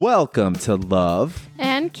Welcome to Love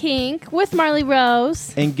and Kink with Marley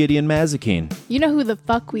Rose and Gideon Mazikeen. You know who the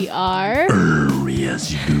fuck we are?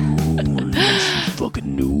 Yes, you do. Yes, you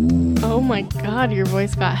fucking do. Oh my god, your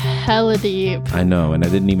voice got hella deep. I know, and I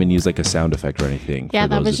didn't even use like a sound effect or anything. Yeah,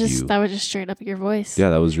 that was just straight up your voice. Yeah,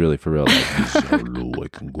 that was really for real. Like, hello, I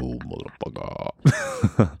can go,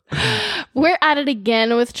 motherfucker. We're at it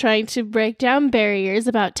again with trying to break down barriers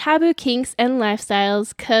about taboo kinks and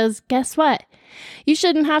lifestyles, because guess what? You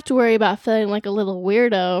shouldn't have to worry about feeling like a little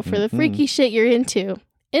weirdo for the freaky shit you're into.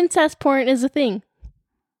 Incest porn is a thing.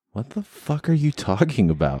 What the fuck are you talking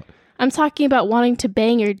about? I'm talking about wanting to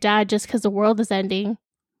bang your dad just because the world is ending.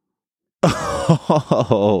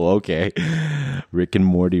 Oh, okay. Rick and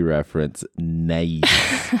Morty reference. Nice.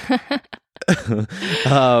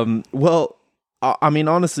 Well, I mean,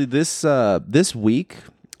 honestly, this week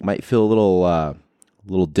might feel a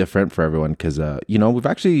little different for everyone because we've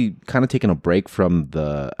actually kind of taken a break from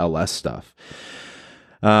the LS stuff.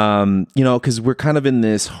 Because we're kind of in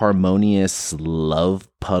this harmonious love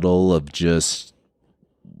puddle of just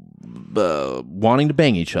wanting to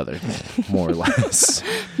bang each other, more or less.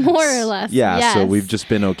 More or less. Yeah. Yes. So we've just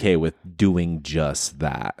been okay with doing just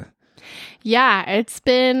that. Yeah, it's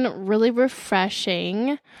been really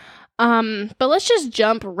refreshing. But let's just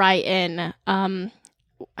jump right in.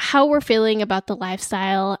 How we're feeling about the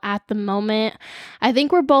lifestyle at the moment. I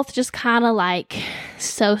think we're both just kind of like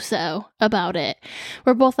so about it.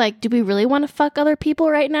 We're both like, do we really want to fuck other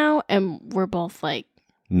people right now? And we're both like,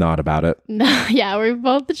 not about it. no, yeah, we're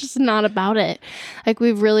both just not about it. Like,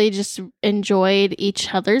 we've really just enjoyed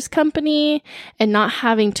each other's company and not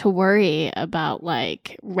having to worry about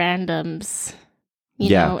like randoms,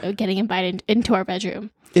 you know, getting invited into our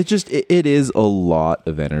bedroom. It is a lot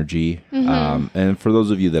of energy. And for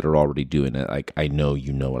those of you that are already doing it, like, I know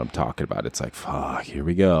you know what I'm talking about. It's like, fuck, here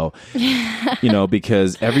we go.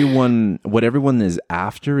 Because what everyone is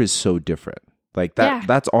after is so different. Like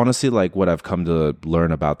that's honestly like what I've come to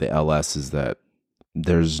learn about the LS is that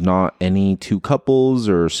there's not any two couples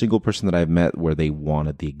or a single person that I've met where they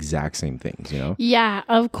wanted the exact same things, you know? Yeah,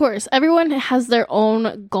 of course. Everyone has their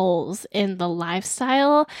own goals in the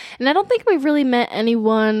lifestyle. And I don't think we've really met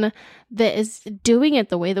anyone that is doing it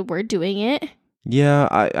the way that we're doing it. Yeah,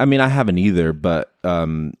 I mean, I haven't either. But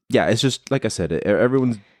it's just, like I said,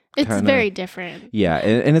 everyone's It's very different. Yeah,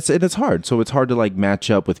 and it's hard. So it's hard to like match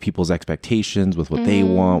up with people's expectations, with what they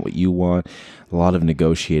want, what you want. A lot of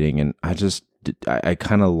negotiating. And I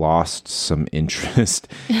kind of lost some interest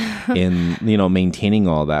in, maintaining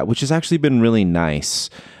all that, which has actually been really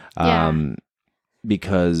nice.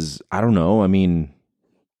 Because I don't know. I mean,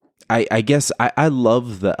 I guess I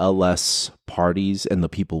love the LS parties and the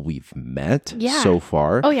people we've met so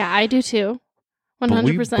far. Oh yeah, I do too.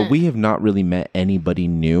 100%. But we have not really met anybody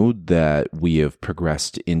new that we have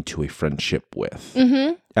progressed into a friendship with.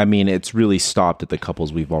 Mm-hmm. I mean, it's really stopped at the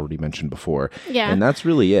couples we've already mentioned before. Yeah. And that's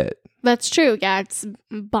really it. That's true. Yeah, it's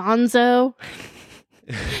Bonzo.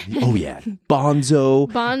 Oh, yeah.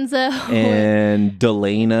 Bonzo. And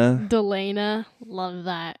Delana. Love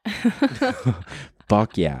that.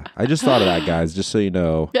 Fuck yeah. I just thought of that, guys, just so you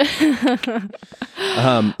know. But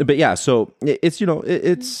yeah, so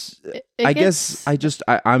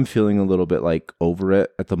I'm feeling a little bit like over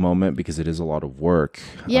it at the moment because it is a lot of work.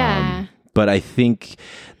 Yeah. But I think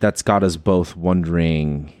that's got us both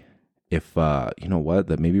wondering if,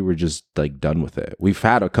 that maybe we're just like done with it. We've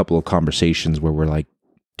had a couple of conversations where we're like,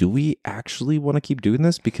 do we actually want to keep doing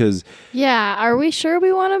this? Because are we sure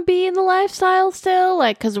we want to be in the lifestyle still?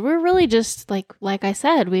 Like, because we're really just like I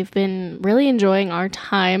said, we've been really enjoying our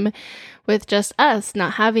time with just us,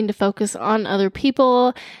 not having to focus on other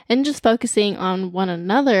people and just focusing on one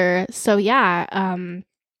another. So I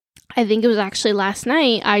think it was actually last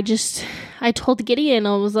night. I told Gideon,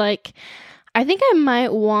 I was like, I think I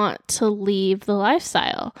might want to leave the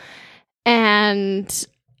lifestyle, and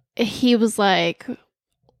he was like,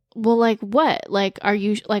 well, like what? Like, are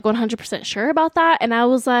you like 100% sure about that? And I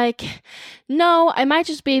was like, no, I might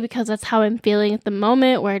just be because that's how I'm feeling at the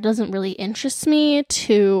moment, where it doesn't really interest me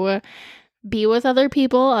to be with other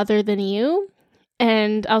people other than you.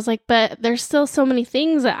 And I was like, but there's still so many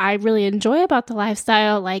things that I really enjoy about the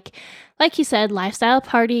lifestyle. Like you said, lifestyle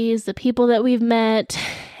parties, the people that we've met,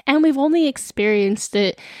 and we've only experienced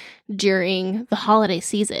it during the holiday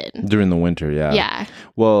season. During the winter, yeah. Yeah.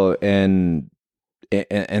 Well, and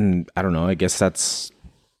I don't know, I guess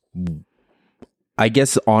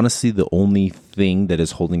honestly the only thing that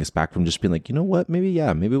is holding us back from just being like, you know what, maybe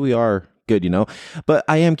we are good, but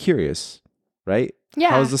I am curious, right?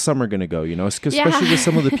 Yeah. how's the summer gonna go? You know, especially Yeah. with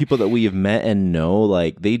some of the people that we have met and know,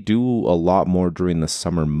 like they do a lot more during the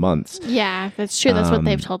summer months. Yeah, that's true. That's what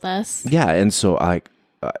they've told us. Yeah, and so I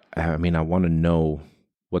mean, I want to know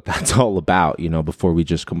what that's all about, you know, before we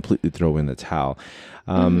just completely throw in the towel.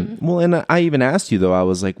 Well, and I even asked you though. I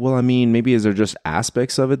was like, well, I mean, maybe is there just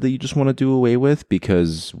aspects of it that you just want to do away with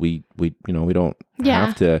because we you know we don't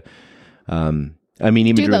have to. I mean,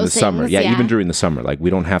 even Do during the those summer, things, even during the summer, like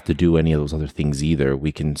we don't have to do any of those other things either.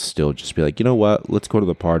 We can still just be like, you know what, let's go to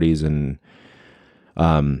the parties and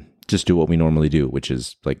just do what we normally do, which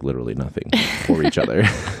is like literally nothing for each other.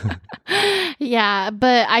 Yeah,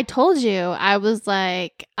 but I told you, I was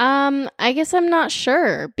like, I guess I'm not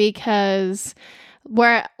sure because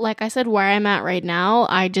like I said, where I'm at right now,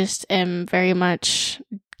 I just am very much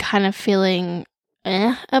kind of feeling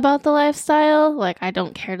about the lifestyle. Like I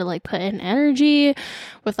don't care to like put in energy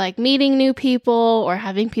with like meeting new people or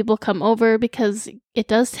having people come over because it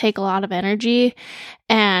does take a lot of energy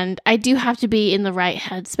and I do have to be in the right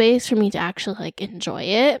headspace for me to actually like enjoy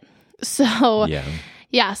it. So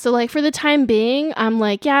yeah, so like for the time being, I'm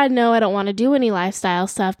like, yeah, no, I don't want to do any lifestyle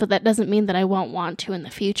stuff, but that doesn't mean that I won't want to in the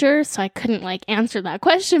future. So I couldn't like answer that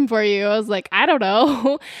question for you. I was like, I don't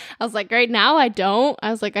know. I was like, right now I don't.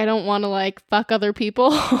 I was like, I don't want to like fuck other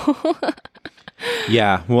people.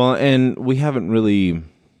 Yeah, well, and we haven't really,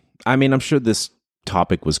 I mean, I'm sure this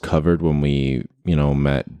topic was covered when we, you know,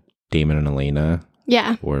 met Damon and Elena.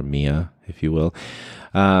 Yeah. Or Mia, if you will.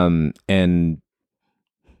 And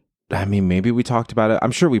I mean, maybe we talked about it.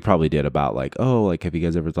 I'm sure we probably did about like, oh, like, have you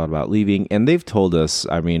guys ever thought about leaving? And they've told us,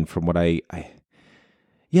 I mean, from what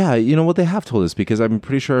yeah, you know what, they have told us because I'm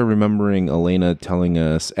pretty sure I'm remembering Elena telling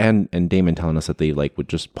us and Damon telling us that they like would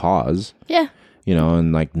just pause. Yeah. You know,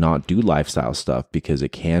 and like not do lifestyle stuff because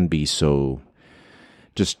it can be so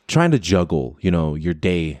just trying to juggle, you know, your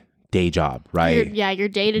day job, right? Your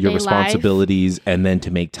day-to-day your life. responsibilities and then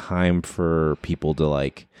to make time for people to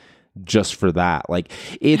like just for that. Like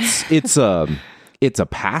it's a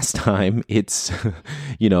pastime. It's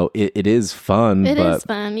you know, it is fun. It but is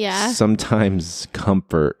fun, yeah. Sometimes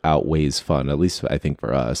comfort outweighs fun, at least I think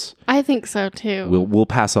for us. I think so too. We'll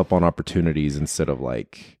pass up on opportunities instead of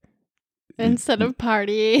partying.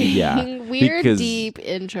 Yeah. We're because, deep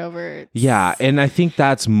introverts. Yeah. And I think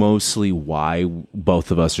that's mostly why both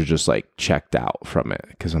of us are just like checked out from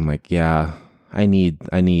it. Cause I'm like, yeah, I need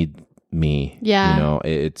me. Yeah. You know,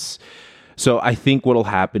 so I think what'll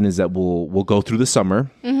happen is that we'll go through the summer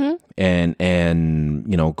and,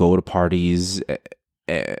 you know, go to parties,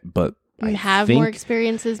 but and have more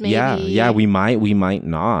experiences maybe. Yeah, we might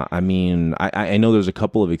not. I mean, I know there's a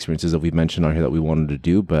couple of experiences that we've mentioned on here that we wanted to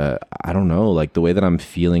do, but I don't know, like the way that I'm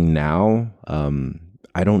feeling now,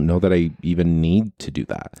 I don't know that I even need to do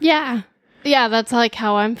that. Yeah, that's like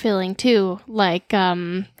how I'm feeling too. Like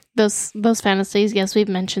those fantasies, yes, we've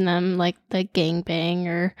mentioned them, like the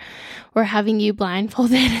gangbang or having you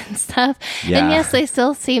blindfolded and stuff. Yeah. And yes, they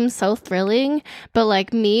still seem so thrilling, but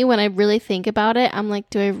like me, when I really think about it, I'm like,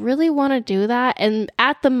 do I really want to do that? And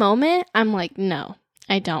at the moment, I'm like, no,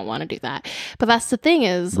 I don't want to do that. But that's the thing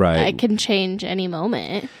is, I can change any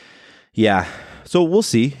moment. Yeah. So we'll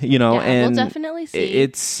see, you know, and we'll definitely see.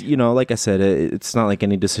 It's, you know, like I said, it's not like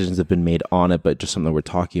any decisions have been made on it, but just something that we're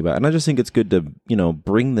talking about. And I just think it's good to, you know,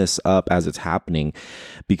 bring this up as it's happening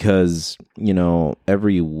because, you know,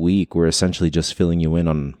 every week we're essentially just filling you in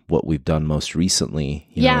on what we've done most recently,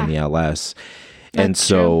 you know, in the LS. And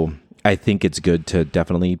so true. I think it's good to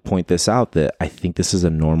definitely point this out that I think this is a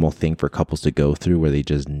normal thing for couples to go through where they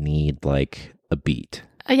just need like a beat.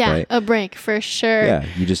 Right? A break for sure. Yeah,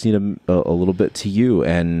 you just need a little bit to you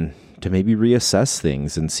and to maybe reassess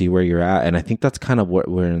things and see where you're at. And I think that's kind of what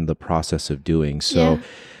we're in the process of doing. So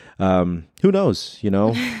who knows, you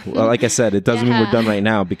know? Well, like I said, it doesn't mean we're done right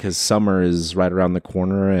now because summer is right around the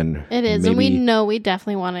corner. And it is. And we know we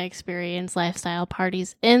definitely want to experience lifestyle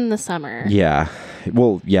parties in the summer. Yeah.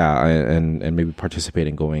 Well, yeah. And maybe participate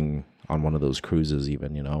in going on one of those cruises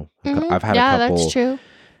even, you know? I've had a couple. Yeah, that's true.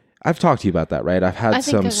 I've talked to you about that, right? I've had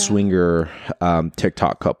some swinger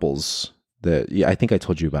TikTok couples that I think I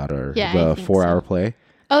told you about her. The 4-hour play.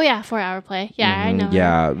 Oh yeah, 4-hour play. Yeah, I know.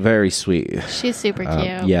 Yeah, very sweet. She's super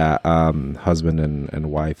cute. Yeah, husband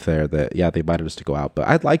and wife there. That they invited us to go out, but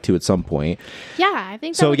I'd like to at some point. Yeah, I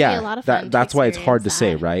think that would be a lot of fun. That's why it's hard to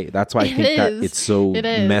say, right? That's why I think that it's so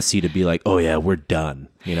messy to be like, oh yeah, we're done.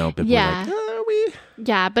 You know, but we're like,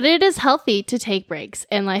 Yeah, but it is healthy to take breaks.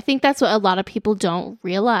 And I think that's what a lot of people don't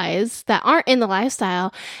realize that aren't in the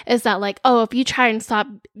lifestyle is that like, oh, if you try and stop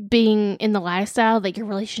being in the lifestyle, like your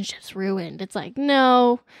relationship's ruined. It's like,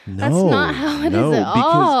 no, that's not how it is at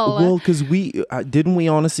all. Well, because we didn't we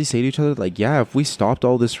honestly say to each other, like, yeah, if we stopped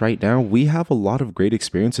all this right now, we have a lot of great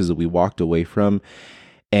experiences that we walked away from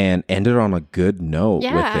and ended on a good note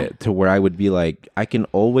with it, to where I would be like, I can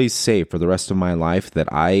always say for the rest of my life that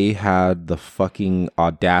I had the fucking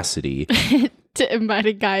audacity to invite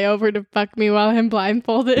a guy over to fuck me while I'm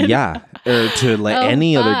blindfolded. Yeah. Or to let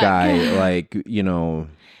any other guy, like, you know,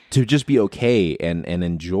 to just be okay and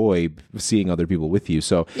enjoy seeing other people with you.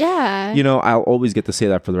 So, yeah, you know, I'll always get to say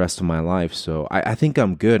that for the rest of my life. So I think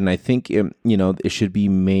I'm good. And I think, you know, it should be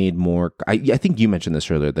made more, I think you mentioned this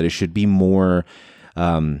earlier, that it should be more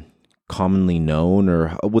commonly known,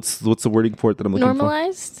 or what's the wording for it that I'm looking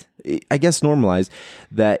normalized? for? I guess normalized,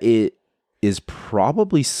 that it is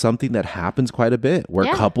probably something that happens quite a bit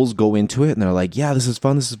where couples go into it and they're like, yeah, this is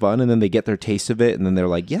fun. And then they get their taste of it and then they're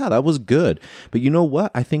like, yeah, that was good. But you know what?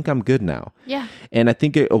 I think I'm good now. Yeah. And I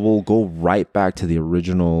think it will go right back to the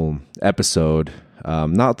original episode.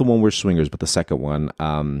 Not the one where swingers, but the second one,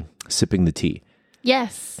 sipping the tea.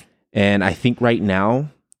 Yes. And I think right now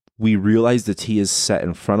we realize the tea is set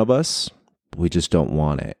in front of us. We just don't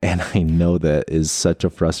want it. And I know that is such a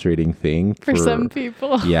frustrating thing for some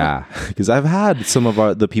people. Yeah. Because I've had some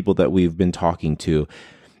of the people that we've been talking to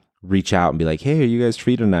reach out and be like, hey, are you guys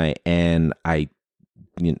free tonight? And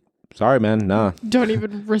sorry, man, nah. Don't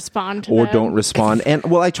even respond to or them. Don't respond. And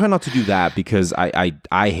well, I try not to do that because I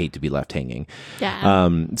hate to be left hanging. Yeah.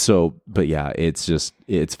 But yeah,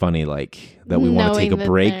 it's funny like that we want to take a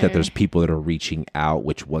break, that there's people that are reaching out,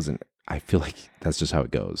 which wasn't, I feel like that's just how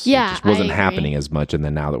it goes. Yeah, it just wasn't happening as much. And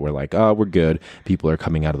then now that we're like, oh, we're good, people are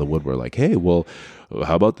coming out of the woodwork like, hey, well,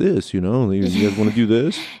 how about this? You know, you guys want to do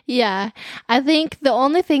this? Yeah. I think the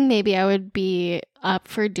only thing maybe I would be up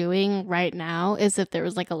for doing right now is if there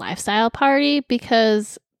was like a lifestyle party,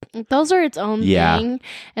 because those are its own thing,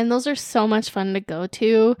 and those are so much fun to go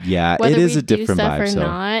to. Yeah, whether it is we a different do stuff vibe or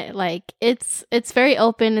not. Like it's very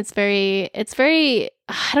open. It's very.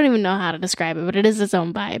 I don't even know how to describe it, but it is its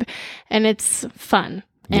own vibe, and it's fun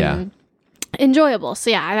and enjoyable. So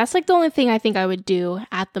yeah, that's like the only thing I think I would do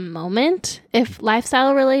at the moment if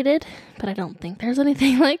lifestyle related. But I don't think there's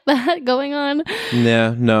anything like that going on.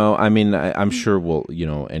 Yeah, no. I mean, I'm sure we'll, you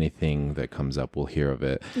know, anything that comes up, we'll hear of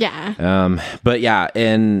it. Yeah. But yeah,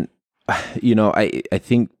 and you know, I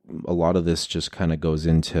think a lot of this just kind of goes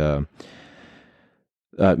into,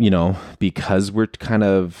 you know, because we're kind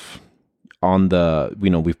of on the,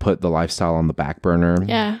 you know, we've put the lifestyle on the back burner.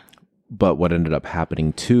 Yeah. But what ended up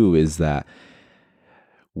happening too is that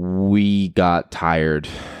we got tired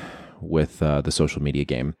with the social media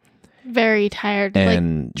game. Very tired,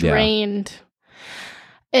 and like drained.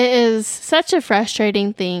 It is such a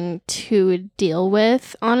frustrating thing to deal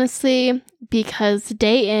with, honestly, because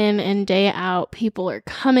day in and day out, people are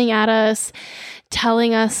coming at us,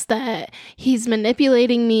 telling us that he's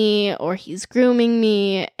manipulating me or he's grooming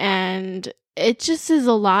me. And it just is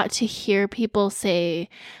a lot to hear people say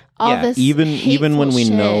all this even when we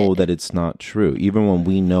shit. know that it's not true, even when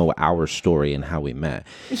we know our story and how we met.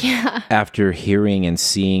 Yeah. After hearing and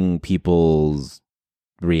seeing people's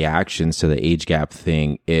reactions to the age gap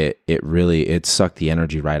thing, it really sucked the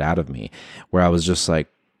energy right out of me, where I was just like,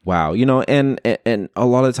 wow, you know, and a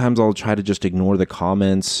lot of times I'll try to just ignore the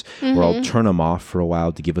comments or I'll turn them off for a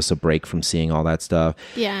while to give us a break from seeing all that stuff.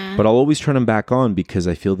 Yeah. But I'll always turn them back on because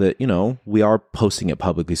I feel that, you know, we are posting it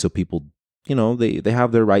publicly so people, you know, they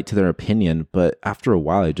have their right to their opinion, but after a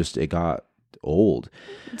while it got old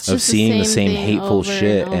of seeing the same hateful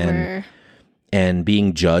shit and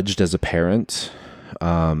being judged as a parent,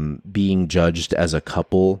 being judged as a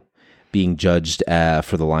couple, being judged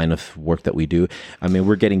for the line of work that we do. I mean,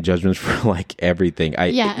 we're getting judgments for like everything.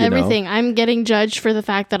 Everything. I'm getting judged for the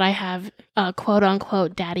fact that I have quote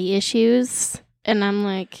unquote daddy issues. And I'm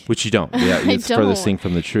like, which you don't. Yeah, it's furthest thing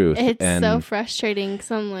from the truth. It's so frustrating because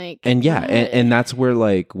I'm like, and yeah, and that's where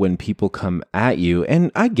like when people come at you,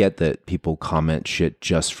 and I get that people comment shit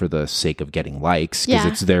just for the sake of getting likes because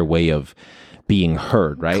it's their way of being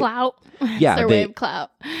heard, right? Clout. Yeah, it's their way of clout.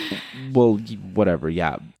 Well, whatever.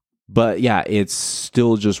 Yeah. But yeah, it's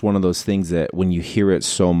still just one of those things that when you hear it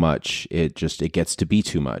so much, it gets to be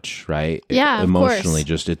too much, right? Yeah, emotionally, of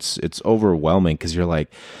course. just it's overwhelming because you're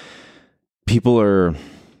like, people are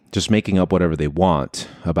just making up whatever they want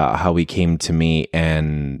about how he came to me,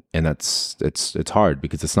 and it's hard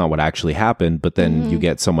because it's not what actually happened. But then you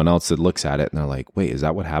get someone else that looks at it and they're like, wait, is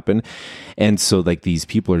that what happened? And so like these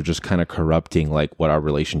people are just kind of corrupting like what our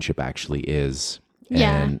relationship actually is.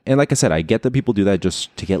 Yeah. And like I said, I get that people do that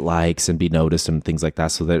just to get likes and be noticed and things like that.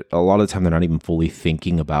 So that a lot of the time they're not even fully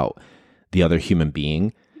thinking about the other human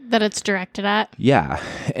being that it's directed at. Yeah.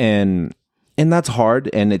 And that's hard,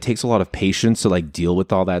 and it takes a lot of patience to like deal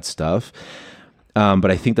with all that stuff.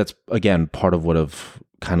 But I think that's, again, part of what have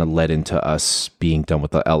kind of led into us being done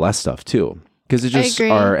with the LS stuff too. Because it just,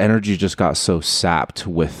 our energy just got so sapped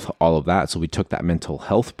with all of that. So we took that mental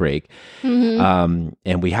health break. And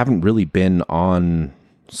we haven't really been on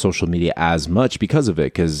social media as much because of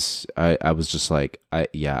it. Because I was just like, I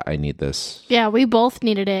need this. Yeah, we both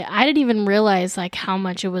needed it. I didn't even realize like how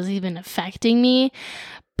much it was even affecting me.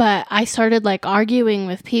 But I started like arguing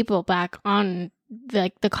with people back on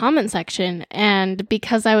the comment section, and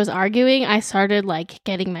because I was arguing, I started like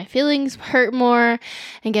getting my feelings hurt more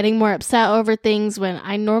and getting more upset over things when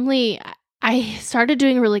I started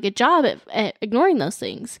doing a really good job at ignoring those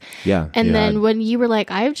things. Yeah. And then when you were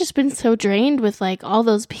like, I've just been so drained with like all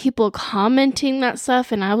those people commenting that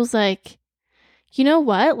stuff, and I was like, you know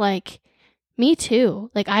what? Like, me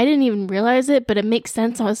too. Like, I didn't even realize it, but it makes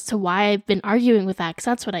sense as to why I've been arguing with that, because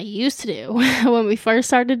that's what I used to do. When we first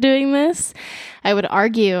started doing this, I would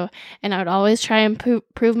argue, and I would always try and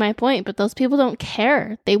prove my point, but those people don't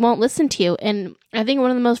care. They won't listen to you. And I think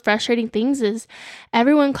one of the most frustrating things is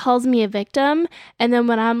everyone calls me a victim, and then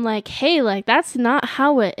when I'm like, hey, like, that's not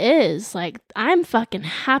how it is. Like, I'm fucking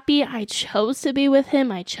happy. I chose to be with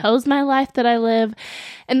him. I chose my life that I live.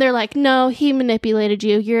 And they're like, no, he manipulated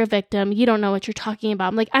you. You're a victim. You don't know what you're talking about.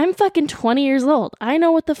 I'm like, I'm fucking 20 years old. I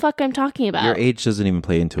know what the fuck I'm talking about. Your age doesn't even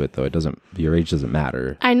play into it, though. Your age doesn't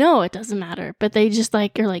matter. I know it doesn't matter, but they just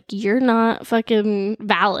like, you're like, you're not fucking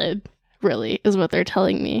valid, really, is what they're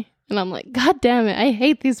telling me. And I'm like, God damn it, I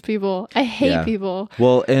hate these people. I hate people.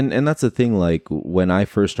 Well, and that's the thing, like, when I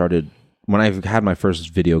had my first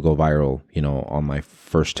video go viral, you know, on my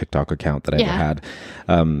first TikTok account that I ever had,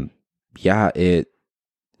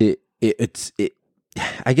 it's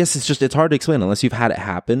I guess it's hard to explain unless you've had it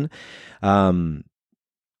happen.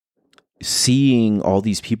 Seeing all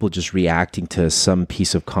these people just reacting to some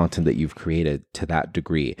piece of content that you've created to that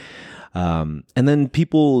degree. And then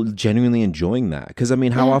people genuinely enjoying that. Because, I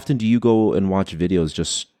mean, how often do you go and watch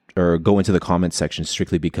videos or go into the comment section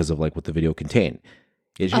strictly because of like what the video contained?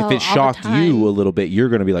 If it shocked you a little bit, you're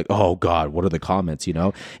going to be like, oh God, what are the comments? You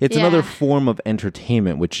know, it's another form of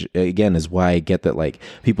entertainment, which again is why I get that like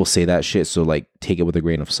people say that shit. So like take it with a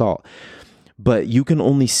grain of salt. But you can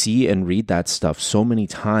only see and read that stuff so many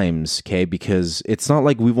times, okay? Because it's not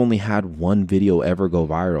like we've only had one video ever go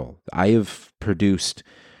viral. I have produced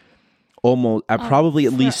probably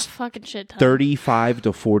at least 35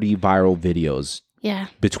 to 40 viral videos. Yeah.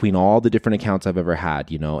 Between all the different accounts I've ever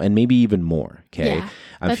had, you know, and maybe even more. Okay. Yeah,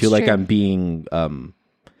 I feel like I'm being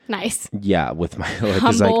nice. Yeah, with my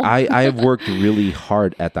because like I have worked really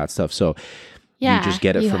hard at that stuff. So you just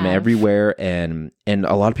get it from everywhere, and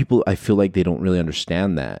a lot of people, I feel like they don't really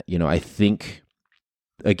understand that. You know, I think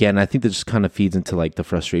that just kind of feeds into like the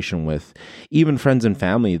frustration with even friends and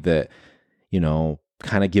family that, you know,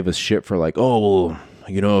 kind of give us shit for like, oh, well,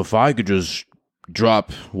 you know, if I could just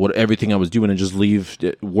drop everything I was doing and just leave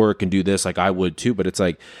work and do this, like I would too. But it's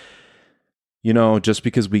like, you know, just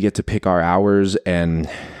because we get to pick our hours and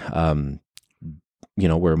you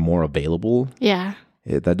know, we're more available,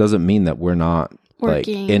 that doesn't mean that we're not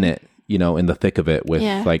working, like in it, you know, in the thick of it with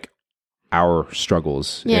like our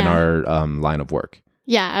struggles in our line of work.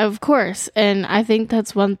 Yeah, of course. And I think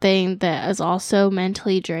that's one thing that is also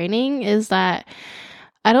mentally draining, is that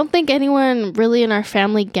I don't think anyone really in our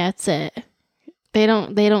family gets it. They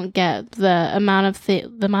don't get the amount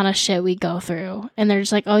of shit we go through, and they're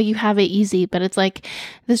just like, oh, you have it easy. But it's like,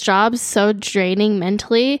 this job's so draining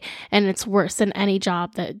mentally, and it's worse than any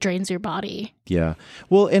job that drains your body. Yeah.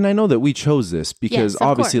 Well, and I know that we chose this because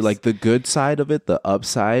obviously like the good side of it, the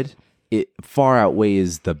upside, it far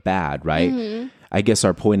outweighs the bad, right? Mm-hmm. I guess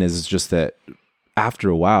our point is just that after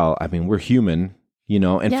a while, I mean, we're human. You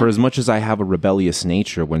know, and for as much as I have a rebellious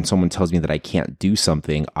nature, when someone tells me that I can't do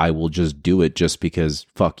something, I will just do it just because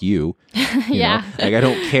fuck you. You know? Like, I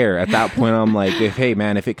don't care. At that point, I'm like, hey,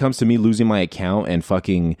 man, if it comes to me losing my account and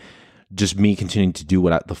fucking just me continuing to do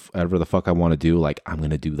whatever the fuck I want to do, like, I'm going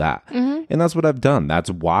to do that. Mm-hmm. And that's what I've done. That's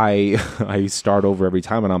why I start over every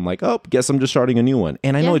time. And I'm like, oh, guess I'm just starting a new one.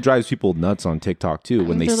 And I know it drives people nuts on TikTok too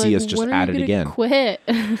when they see us just at it again. Quit.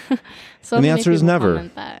 So and the answer is never.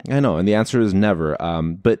 I know. And the answer is never.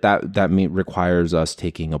 But that requires us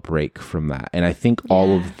taking a break from that. And I think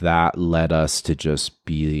all of that led us to just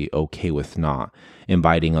be okay with not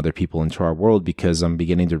inviting other people into our world, because I'm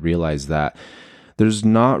beginning to realize that there's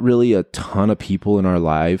not really a ton of people in our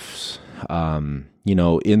lives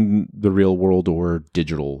in the real world or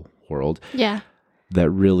digital world that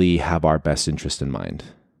really have our best interest in mind.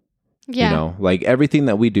 Yeah. Like everything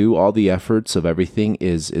that we do, all the efforts of everything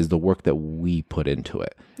is the work that we put into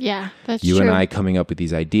it. Yeah, that's you true. and I coming up with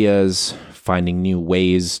these ideas, finding new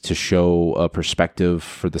ways to show a perspective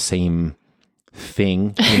for the same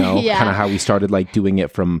thing, kind of how we started like doing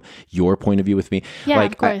it from your point of view with me. Yeah,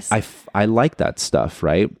 like of course. I like that stuff,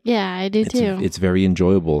 right? Yeah, I do too. It's very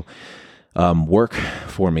enjoyable work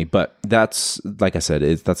for me, but that's, like I said,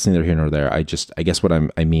 that's neither here nor there. I guess what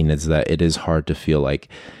I mean is that it is hard to feel like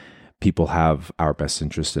people have our best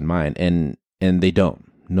interest in mind, and they don't.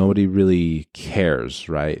 Nobody really cares,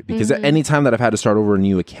 right? Because at any time that I've had to start over a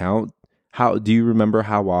new account, how do you remember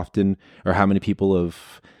how often or how many people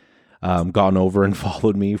have gone over and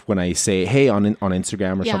followed me when I say, hey, on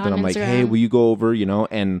Instagram or something? I'm like, hey, will you go over,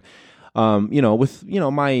 and with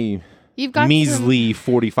my You've got measly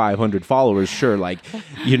 4,500 followers, sure, like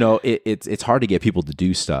it's hard to get people to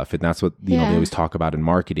do stuff, and that's what they always talk about in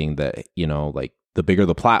marketing, that like the bigger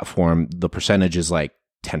the platform, the percentage is like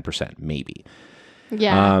 10% maybe.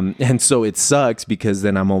 Yeah. And so it sucks because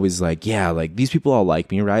then I'm always like, yeah, like these people all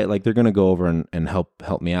like me, right? Like they're gonna go over and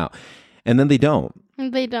help me out, and then they don't.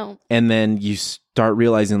 And then you start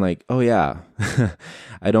realizing like, oh yeah,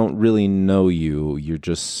 I don't really know you. You're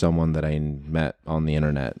just someone that I met on the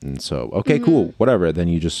internet. And so, okay, cool, whatever. Then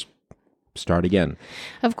you just start again.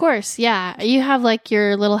 Of course. Yeah. You have like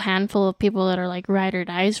your little handful of people that are like ride or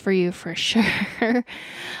dies for you for sure.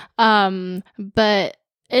 But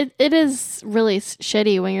it is really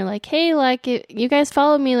shitty when you're like, hey, like you guys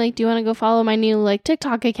follow me. Like, do you want to go follow my new like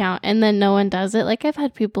TikTok account? And then no one does it. Like I've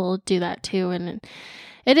had people do that too. And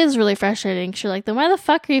it is really frustrating. You're like, then why the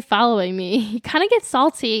fuck are you following me? You kind of get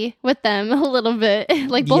salty with them a little bit,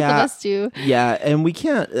 like both of us do. Yeah, and we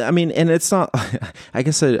can't. I mean, and it's not. I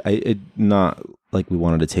guess I not like we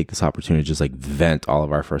wanted to take this opportunity to just like vent all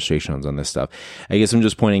of our frustrations on this stuff. I guess I'm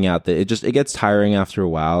just pointing out that it gets tiring after a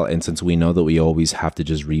while, and since we know that we always have to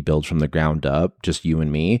just rebuild from the ground up, just you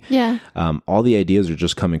and me. Yeah. All the ideas are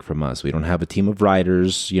just coming from us. We don't have a team of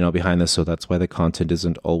writers, behind this, so that's why the content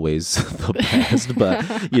isn't always the best. But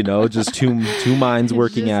just two minds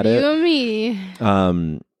working just at it. You and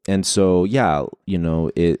me. And so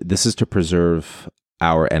this is to preserve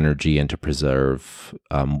our energy and to preserve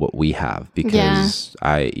what we have, because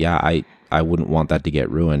I wouldn't want that to get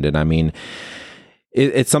ruined. And I mean,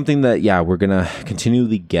 it's something that we're gonna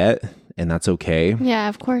continually get, and that's okay. Yeah,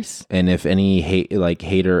 of course. And if any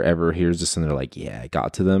hater ever hears this and they're like, yeah, I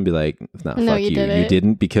got to them, be like, no, fuck you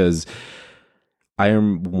didn't, because I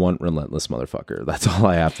am one relentless motherfucker. That's all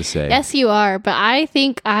I have to say. Yes, you are, but I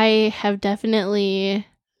think I have definitely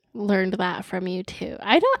learned that from you too.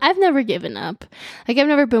 I've never given up. Like I've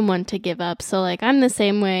never been one to give up. So like I'm the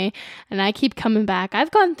same way, and I keep coming back.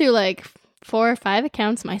 I've gone through like 4 or 5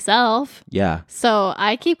 accounts myself. Yeah. So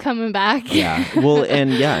I keep coming back. Yeah. Well,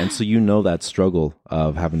 and so that struggle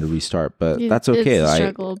of having to restart, but that's okay. It's a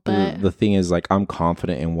struggle, but the thing is, like, I'm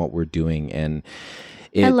confident in what we're doing, and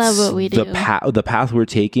I love what we do. The path we're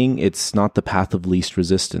taking, it's not the path of least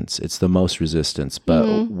resistance. It's the most resistance.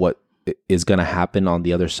 But what is going to happen on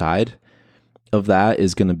the other side of that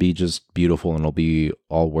is going to be just beautiful, and it'll be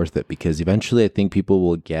all worth it, because eventually I think people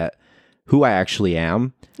will get who I actually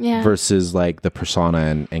am versus like the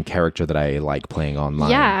persona and character that I like playing online.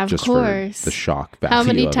 Yeah, of just course. For the shock value. How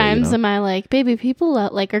many of times it, am I like, baby, people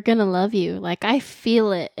like are gonna love you. Like I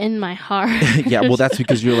feel it in my heart. Yeah, well, that's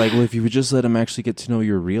because you're like, well, if you would just let them actually get to know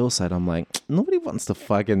your real side. I'm like, nobody wants to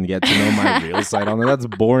fucking get to know my real side on there. That's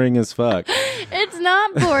boring as fuck. It's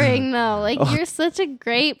not boring though. Like you're such a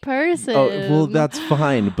great person. Oh, well, that's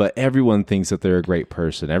fine, but everyone thinks that they're a great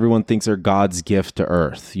person. Everyone thinks they're God's gift to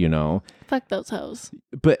earth, Fuck those hoes.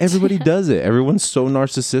 But everybody does it. Everyone's so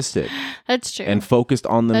narcissistic. That's true. And focused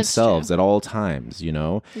on themselves at all times,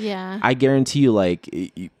 Yeah. I guarantee you, like,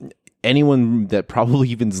 anyone that probably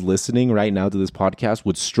even's listening right now to this podcast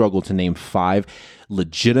would struggle to name 5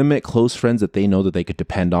 legitimate close friends that they know that they could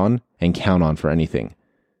depend on and count on for anything.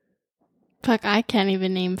 Fuck, I can't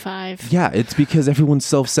even name 5. Yeah, it's because everyone's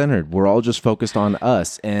self-centered. We're all just focused on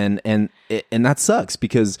us, and that sucks,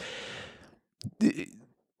 because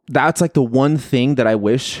that's like the one thing that I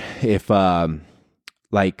wish if I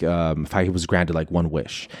was granted like one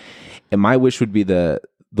wish, and my wish would be the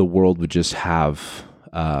world would just have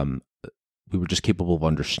we were just capable of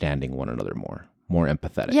understanding one another more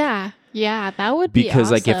empathetic. Yeah, that would be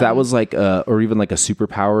because awesome. Like if that was like or even like a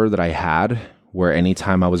superpower that I had, where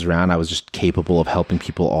anytime I was around, I was just capable of helping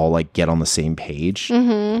people all like get on the same page.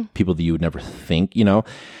 People that you would never think,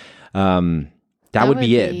 That would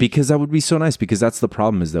be it, because that would be so nice, because that's the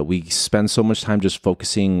problem, is that we spend so much time just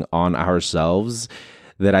focusing on ourselves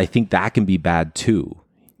that I think that can be bad too.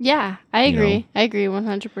 Yeah, I agree. I agree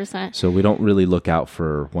 100%. So we don't really look out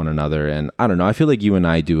for one another. And I don't know, I feel like you and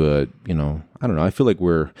I do I feel like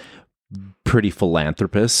we're pretty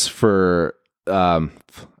philanthropists for, I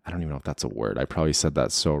don't even know if that's a word. I probably said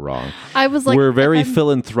that so wrong. I was like, we're very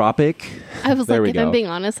philanthropic. I was like, if I'm being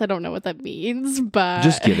honest, I don't know what that means, but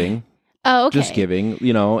just kidding. Oh, okay. Just giving,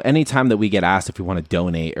 anytime that we get asked if we want to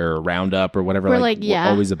donate or round up or whatever, we're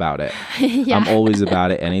always about it. Yeah. I'm always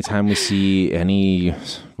about it. Anytime we see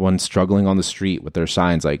anyone struggling on the street with their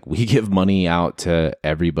signs, like, we give money out to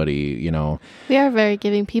everybody, We are very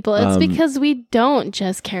giving people. It's because we don't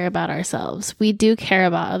just care about ourselves. We do care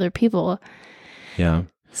about other people. Yeah.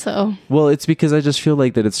 So, well, it's because I just feel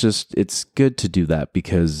like that it's good to do that,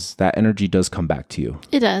 because that energy does come back to you.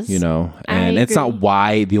 It does. And it's not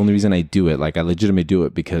the only reason I do it. Like, I legitimately do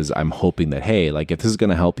it because I'm hoping that, hey, like, if this is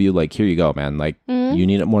going to help you, like, here you go, man. Like, you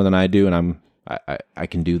need it more than I do. And I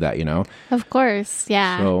can do that, Of course.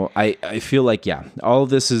 Yeah. So I feel like, all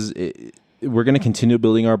of this we're going to continue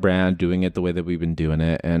building our brand, doing it the way that we've been doing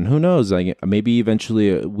it. And who knows, like, maybe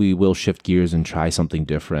eventually we will shift gears and try something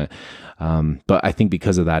different. But I think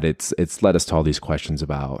because of that, it's led us to all these questions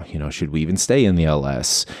about, should we even stay in the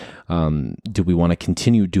LS? Do we want to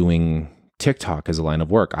continue doing TikTok as a line of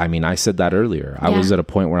work? I mean, I said that earlier. I was at a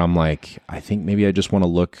point where I'm like, I think maybe I just want to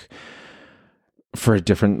look for a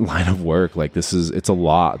different line of work. Like, it's a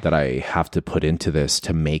lot that I have to put into this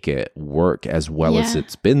to make it work as well as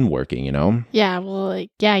it's been working, Yeah. Well,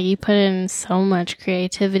 you put in so much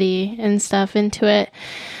creativity and stuff into it.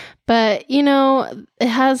 But, it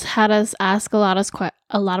has had us ask a lot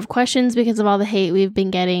of questions because of all the hate we've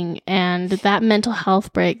been getting, and that mental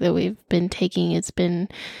health break that we've been taking. It's been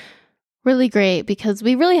really great because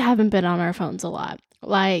we really haven't been on our phones a lot.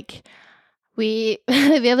 Like, the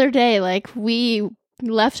other day, like, we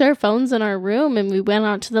left our phones in our room and we went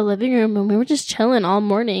out to the living room and we were just chilling all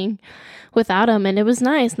morning without them. And it was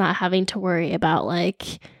nice not having to worry about,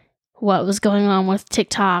 like, what was going on with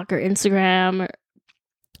TikTok or Instagram or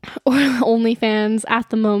OnlyFans at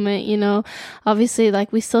the moment, Obviously,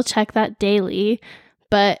 like, we still check that daily,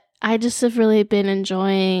 but I just have really been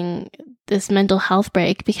enjoying this mental health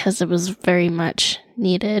break because it was very much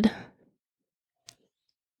needed.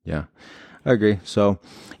 Yeah, I agree. So,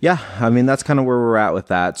 yeah, I mean, that's kind of where we're at with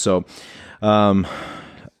that. So,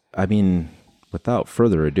 I mean, without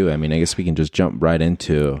further ado, I guess we can just jump right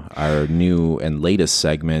into our new and latest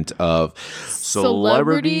segment of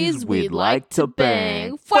Celebrities We'd Like to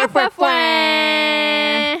Bang.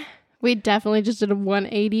 We definitely just did a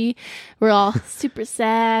 180. We're all super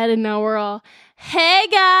sad, and now we're all, hey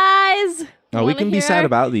guys! Oh, we can be sad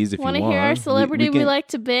about these if you want. Want to hear our celebrity we like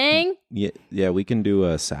to bang? Yeah, we can do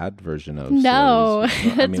a sad version of. No,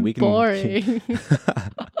 it's boring.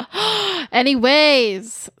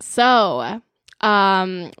 Anyways, so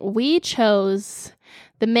we chose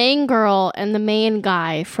the main girl and the main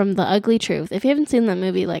guy from The Ugly Truth. If you haven't seen that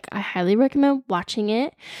movie, like, I highly recommend watching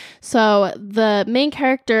it. So the main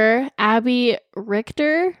character, Abby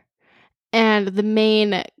Richter, and the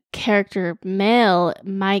main character, male,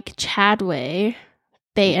 Mike Chadway,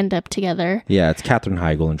 they end up together. Yeah, it's Katherine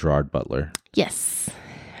Heigl and Gerard Butler. Yes.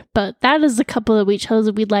 But that is the couple that we chose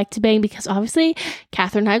that we'd like to bang because obviously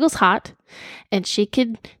Katherine Heigl's hot and she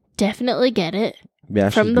could definitely get it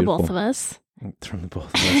from the both of us. From the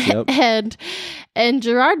both of us, yep. and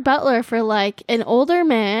Gerard Butler, for, like, an older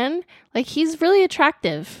man, like, he's really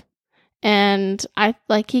attractive. And I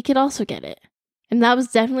like he could also get it. And that was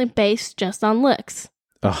definitely based just on looks.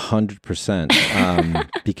 100%.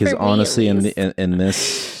 Because honestly, in this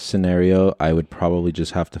scenario, I would probably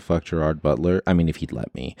just have to fuck Gerard Butler. I mean, if he'd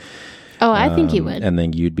let me. Oh, I think he would. And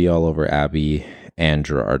then you'd be all over Abby and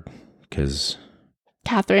Gerard, because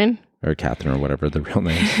Catherine or whatever the real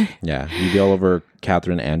name is. Yeah, you'd be all over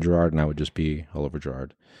Catherine and Gerard, and I would just be all over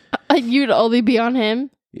Gerard. You'd only be on him?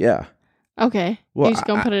 Yeah. Okay. Well, you're just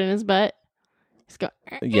gonna put it in his butt?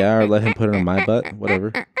 Yeah, or let him put it in my butt.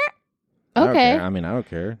 Whatever. Okay. I mean, I don't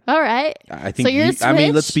care. All right. I think. I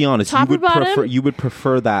mean, let's be honest. You would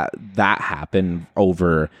prefer that happen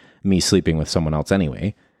over me sleeping with someone else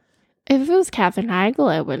anyway. If it was Katherine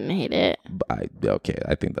Heigl, I wouldn't hate it.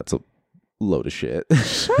 I think that's a load of shit.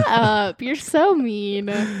 Shut up. You're so mean.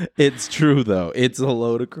 It's true, though. It's a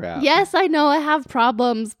load of crap. Yes, I know I have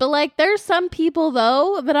problems. But, like, there's some people,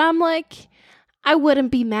 though, that I'm like, I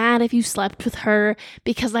wouldn't be mad if you slept with her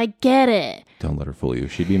because I get it. Don't let her fool you.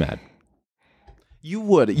 She'd be mad. You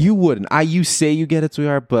wouldn't. You say you get it,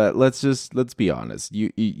 sweetheart, but let's be honest.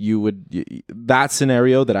 You would that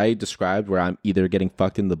scenario that I described, where I'm either getting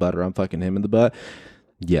fucked in the butt or I'm fucking him in the butt.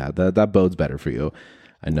 Yeah, that bodes better for you.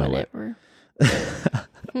 I know Whatever.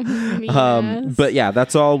 it. But yeah,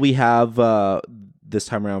 that's all we have this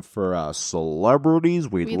time around for celebrities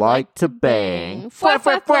we'd like to bang. Well,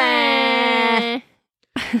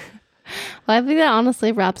 I think that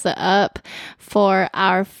honestly wraps it up for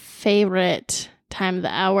our favorite time of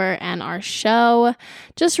the hour and our show.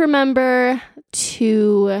 Just remember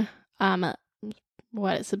to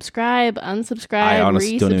subscribe, unsubscribe, I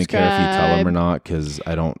honestly don't even care if you tell them or resubscribe. not, because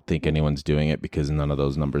I don't think anyone's doing it, because none of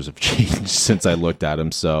those numbers have changed since I looked at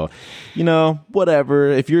them. So, whatever.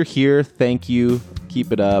 If you're here, thank you.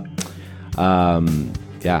 Keep it up.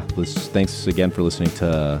 Thanks again for listening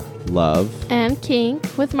to Love And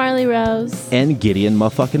Kink with Marley Rose. and Gideon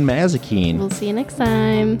motherfucking Mazikeen. We'll see you next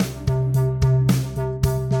time.